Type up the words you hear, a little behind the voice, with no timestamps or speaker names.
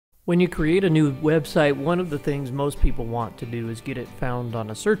When you create a new website, one of the things most people want to do is get it found on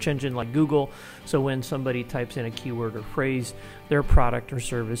a search engine like Google, so when somebody types in a keyword or phrase, their product or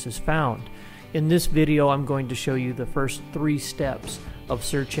service is found. In this video, I'm going to show you the first 3 steps of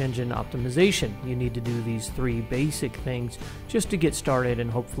search engine optimization. You need to do these 3 basic things just to get started and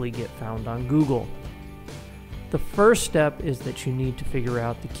hopefully get found on Google. The first step is that you need to figure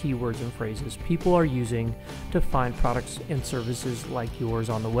out the keywords and phrases people are using to find products and services like yours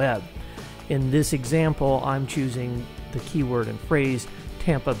on the web. In this example, I'm choosing the keyword and phrase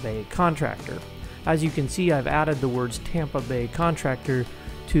Tampa Bay Contractor. As you can see, I've added the words Tampa Bay Contractor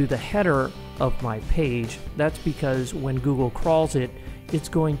to the header of my page. That's because when Google crawls it, it's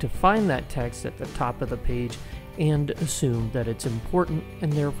going to find that text at the top of the page and assume that it's important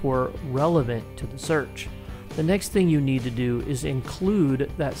and therefore relevant to the search. The next thing you need to do is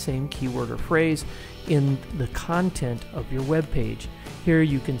include that same keyword or phrase in the content of your web page. Here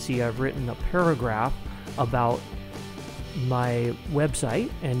you can see I've written a paragraph about my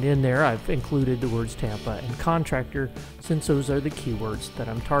website, and in there I've included the words Tampa and contractor since those are the keywords that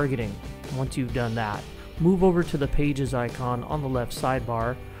I'm targeting. Once you've done that, move over to the Pages icon on the left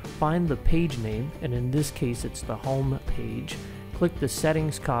sidebar, find the page name, and in this case it's the home page. Click the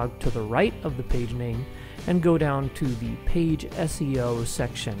settings cog to the right of the page name and go down to the Page SEO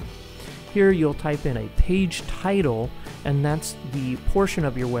section. Here you'll type in a page title, and that's the portion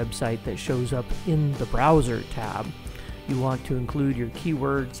of your website that shows up in the browser tab. You want to include your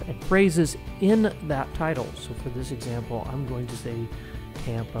keywords and phrases in that title. So for this example, I'm going to say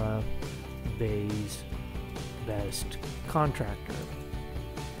Tampa Bay's best contractor.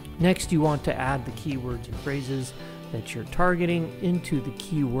 Next, you want to add the keywords and phrases that you're targeting into the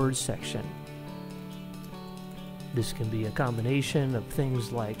keywords section. This can be a combination of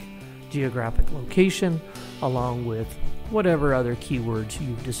things like geographic location, along with whatever other keywords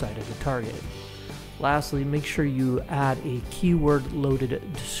you've decided to target. Lastly, make sure you add a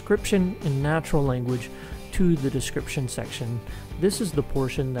keyword-loaded description in natural language to the description section. This is the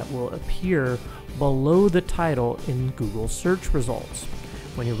portion that will appear below the title in Google search results.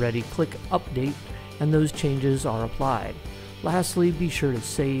 When you're ready, click Update, and those changes are applied. Lastly, be sure to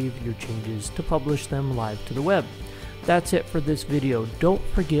save your changes to publish them live to the web. That's it for this video. Don't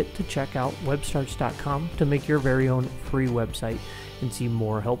forget to check out WebStarts.com to make your very own free website and see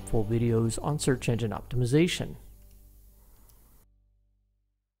more helpful videos on search engine optimization.